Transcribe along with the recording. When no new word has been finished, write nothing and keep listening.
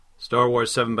Star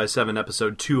Wars 7x7,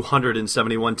 episode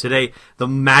 271. Today, the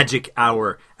magic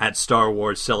hour at Star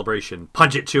Wars Celebration.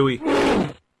 Punch it,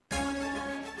 Chewie.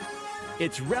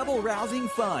 It's rebel-rousing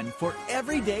fun for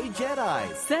everyday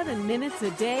Jedis. 7 minutes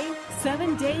a day,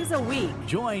 7 days a week.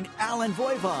 Join Alan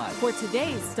Voivod for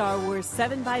today's Star Wars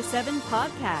 7x7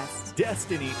 podcast.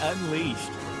 Destiny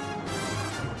Unleashed.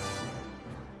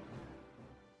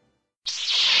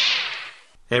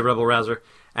 Hey, Rebel Rouser.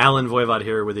 Alan Voivod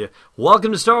here with you.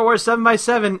 Welcome to Star Wars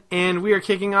 7x7, and we are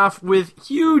kicking off with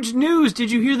huge news. Did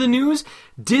you hear the news?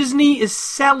 Disney is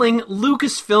selling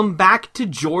Lucasfilm back to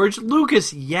George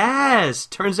Lucas. Yes!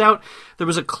 Turns out there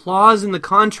was a clause in the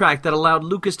contract that allowed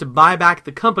Lucas to buy back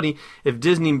the company if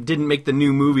Disney didn't make the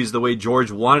new movies the way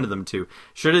George wanted them to.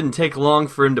 Sure didn't take long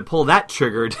for him to pull that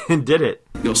trigger, did it?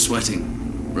 You're sweating.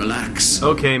 Relax.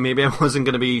 Okay, maybe I wasn't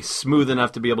going to be smooth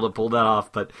enough to be able to pull that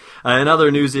off, but in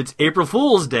other news, it's April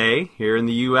Fool's Day here in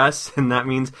the U.S., and that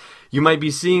means you might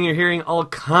be seeing or hearing all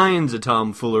kinds of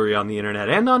tomfoolery on the internet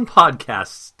and on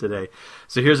podcasts today.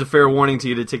 So here's a fair warning to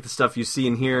you to take the stuff you see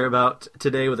and hear about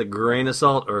today with a grain of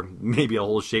salt, or maybe a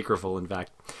whole shakerful, in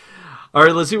fact. All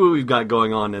right, let's see what we've got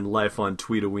going on in life on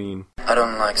Tweetaween. I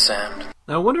don't like sand.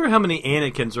 I wonder how many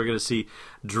Anakins we're going to see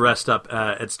dressed up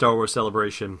at Star Wars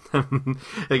Celebration.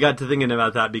 I got to thinking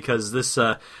about that because this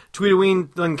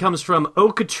Tweetaween one comes from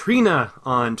Katrina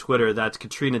on Twitter. That's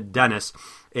Katrina Dennis.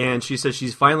 And she says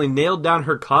she's finally nailed down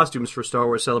her costumes for Star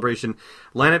Wars Celebration.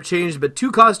 Lineup changed, but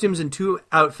 2 costumes and 2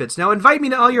 outfits. Now invite me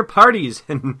to all your parties.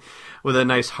 And with a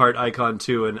nice heart icon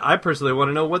too. And I personally want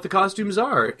to know what the costumes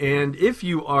are. And if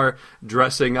you are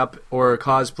dressing up or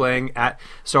cosplaying at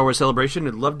Star Wars Celebration,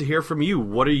 I'd love to hear from you.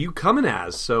 What are you coming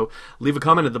as? So leave a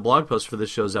comment at the blog post for this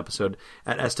show's episode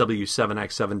at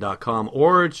sw7x7.com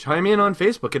or chime in on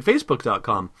Facebook at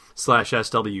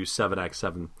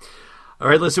facebook.com/sw7x7. All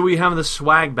right, let's see what we have in the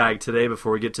swag bag today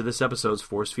before we get to this episode's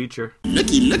Force feature.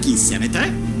 Looky,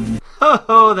 Senator.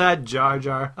 Oh, that Jar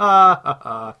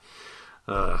Jar.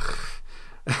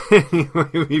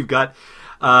 Anyway, we've got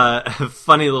a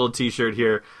funny little t-shirt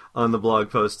here on the blog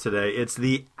post today. It's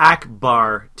the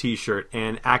Akbar t-shirt,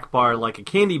 and Akbar like a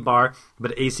candy bar,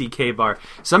 but ACK bar.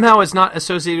 Somehow it's not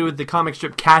associated with the comic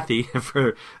strip Kathy,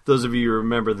 for those of you who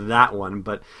remember that one,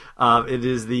 but it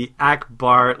is the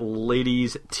Akbar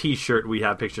ladies t-shirt we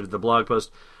have pictured at the blog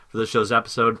post for the show's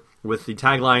episode with the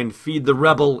tagline, "Feed the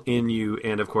Rebel in You,"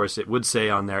 and of course it would say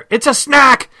on there, "It's a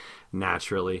snack!"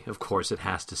 Naturally, of course it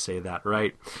has to say that,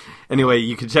 right? Anyway,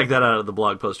 you can check that out at the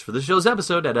blog post for the show's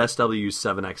episode at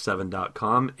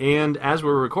sw7x7.com. And as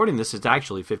we're recording this, it's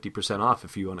actually 50% off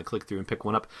if you want to click through and pick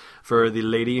one up for the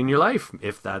lady in your life.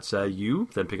 If that's you,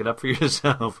 then pick it up for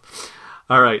yourself.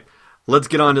 All right, let's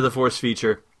get on to the Force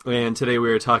feature. And today we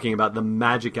are talking about the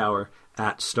magic hour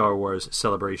at Star Wars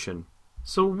Celebration.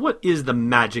 So what is the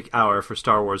magic hour for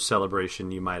Star Wars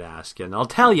Celebration, you might ask? And I'll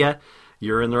tell you,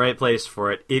 you're in the right place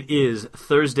for it. It is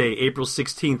Thursday, April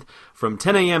 16th from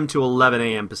 10 a.m. to 11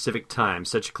 a.m. Pacific time.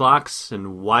 Set your clocks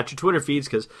and watch your Twitter feeds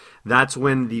because that's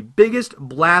when the biggest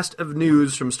blast of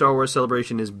news from Star Wars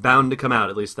Celebration is bound to come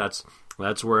out. At least that's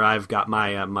where I've got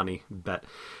my money bet.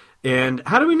 And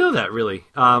how do we know that, really?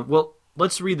 Well,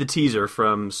 let's read the teaser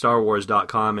from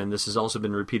StarWars.com, and this has also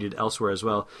been repeated elsewhere as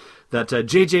well, that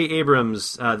J.J.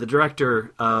 Abrams, the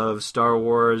director of Star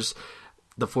Wars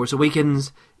The Force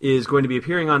Awakens, is going to be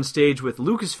appearing on stage with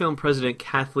Lucasfilm president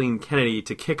Kathleen Kennedy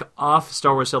to kick off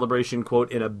Star Wars Celebration,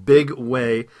 quote, in a big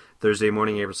way, Thursday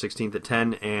morning, April 16th at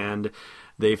 10, and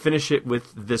they finish it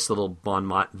with this little bon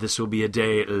mot, "This will be a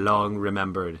day long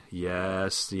remembered."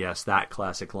 Yes, that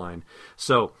classic line.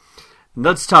 So,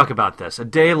 let's talk about this. A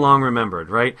day long remembered,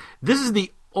 right? This is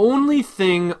the only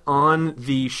thing on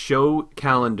the show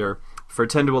calendar for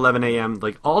 10 to 11 a.m.,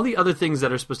 like all the other things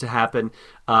that are supposed to happen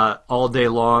all day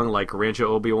long, like Rancho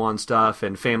Obi-Wan stuff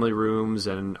and family rooms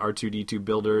and R2-D2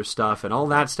 builder stuff and all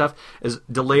that stuff is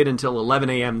delayed until 11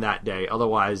 a.m. that day.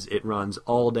 Otherwise, it runs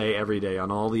all day, every day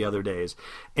on all the other days.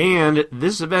 And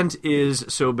this event is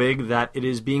so big that it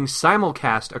is being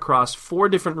simulcast across 4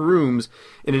 different rooms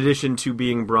in addition to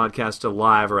being broadcast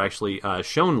live or actually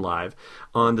shown live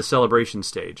on the celebration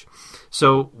stage.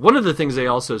 So one of the things they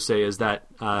also say is that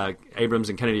Abrams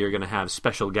and Kennedy are going to have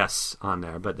special guests on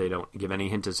there, but they don't give any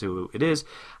hint as to who it is.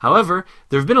 However,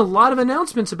 there have been a lot of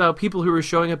announcements about people who are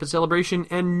showing up at Celebration,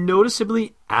 and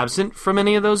noticeably absent from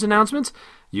any of those announcements,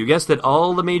 you guessed it,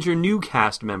 all the major new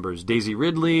cast members, Daisy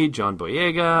Ridley, John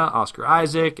Boyega, Oscar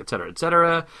Isaac, etc.,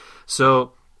 etc.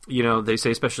 So, they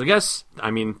say special guests. I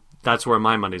mean, that's where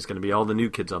my money's going to be, all the new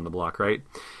kids on the block, right?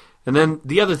 And then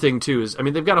the other thing, too, is,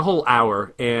 they've got a whole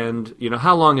hour, and,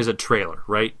 how long is a trailer,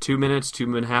 right? 2 minutes,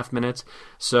 2.5 minutes?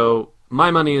 So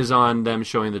my money is on them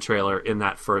showing the trailer in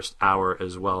that first hour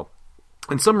as well.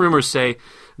 And some rumors say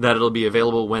that it'll be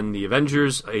available when the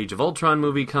Avengers Age of Ultron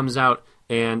movie comes out.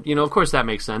 And, of course that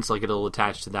makes sense. Like, it'll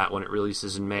attach to that when it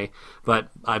releases in May. But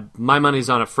my money's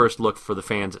on a first look for the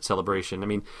fans at Celebration. I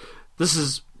mean, this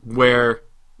is where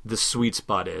the sweet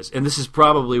spot is. And this is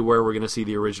probably where we're going to see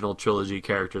the original trilogy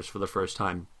characters for the first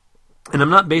time. And I'm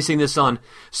not basing this on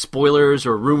spoilers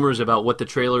or rumors about what the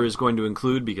trailer is going to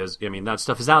include because, that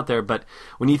stuff is out there. But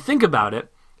when you think about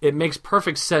it, it makes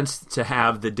perfect sense to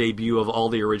have the debut of all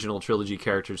the original trilogy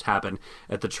characters happen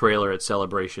at the trailer at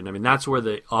Celebration. That's where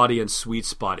the audience sweet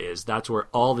spot is. That's where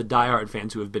all the diehard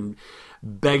fans who have been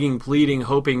begging, pleading,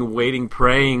 hoping, waiting,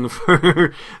 praying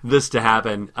for this to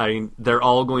happen, they're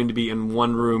all going to be in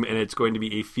one room, and it's going to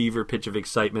be a fever pitch of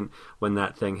excitement when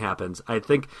that thing happens. I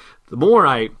think the more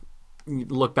I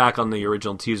look back on the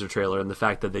original teaser trailer and the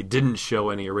fact that they didn't show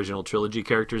any original trilogy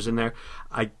characters in there,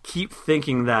 I keep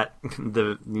thinking that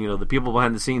the people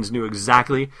behind the scenes knew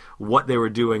exactly what they were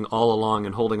doing all along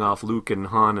and holding off Luke and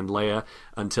Han and Leia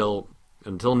until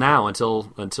now,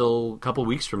 until a couple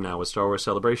weeks from now with Star Wars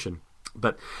Celebration.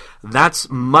 But that's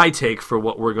my take for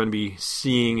what we're going to be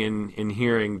seeing and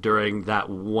hearing during that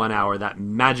 1 hour, that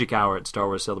magic hour at Star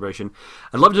Wars Celebration.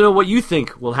 I'd love to know what you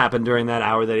think will happen during that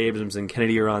hour that Abrams and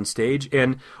Kennedy are on stage,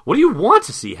 and what do you want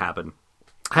to see happen?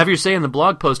 Have your say in the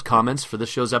blog post comments for this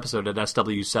show's episode at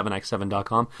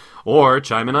sw7x7.com, or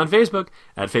chime in on Facebook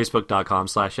at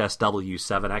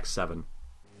facebook.com/sw7x7.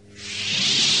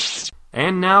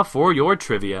 And now for your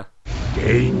trivia.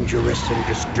 Dangerous and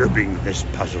disturbing this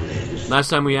puzzle is. Last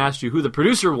time we asked you who the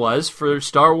producer was for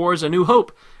Star Wars A New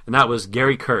Hope, and that was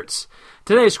Gary Kurtz.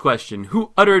 Today's question,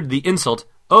 who uttered the insult,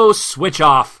 "Oh, switch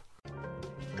off"?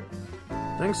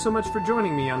 Thanks so much for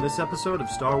joining me on this episode of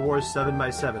Star Wars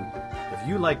 7x7. If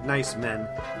you like nice men,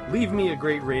 leave me a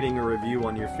great rating or review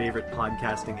on your favorite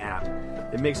podcasting app.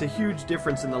 It makes a huge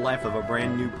difference in the life of a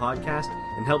brand new podcast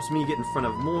and helps me get in front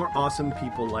of more awesome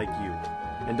people like you.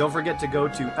 And don't forget to go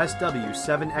to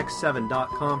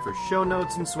sw7x7.com for show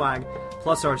notes and swag,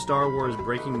 plus our Star Wars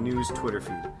breaking news Twitter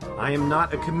feed. I am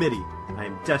not a committee. I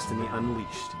am Destiny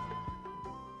Unleashed.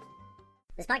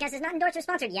 This podcast is not endorsed or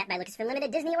sponsored yet by Lucasfilm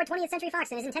Limited, Disney, or 20th Century Fox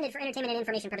and is intended for entertainment and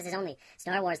information purposes only.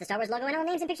 Star Wars, the Star Wars logo, and all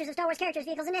names and pictures of Star Wars characters,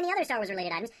 vehicles, and any other Star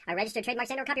Wars-related items are registered trademarks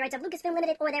and/or copyrights of Lucasfilm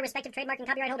Limited or their respective trademark and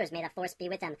copyright holders. May the Force be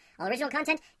with them. All original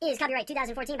content is copyright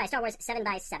 2014 by Star Wars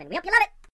 7x7. We hope you love it!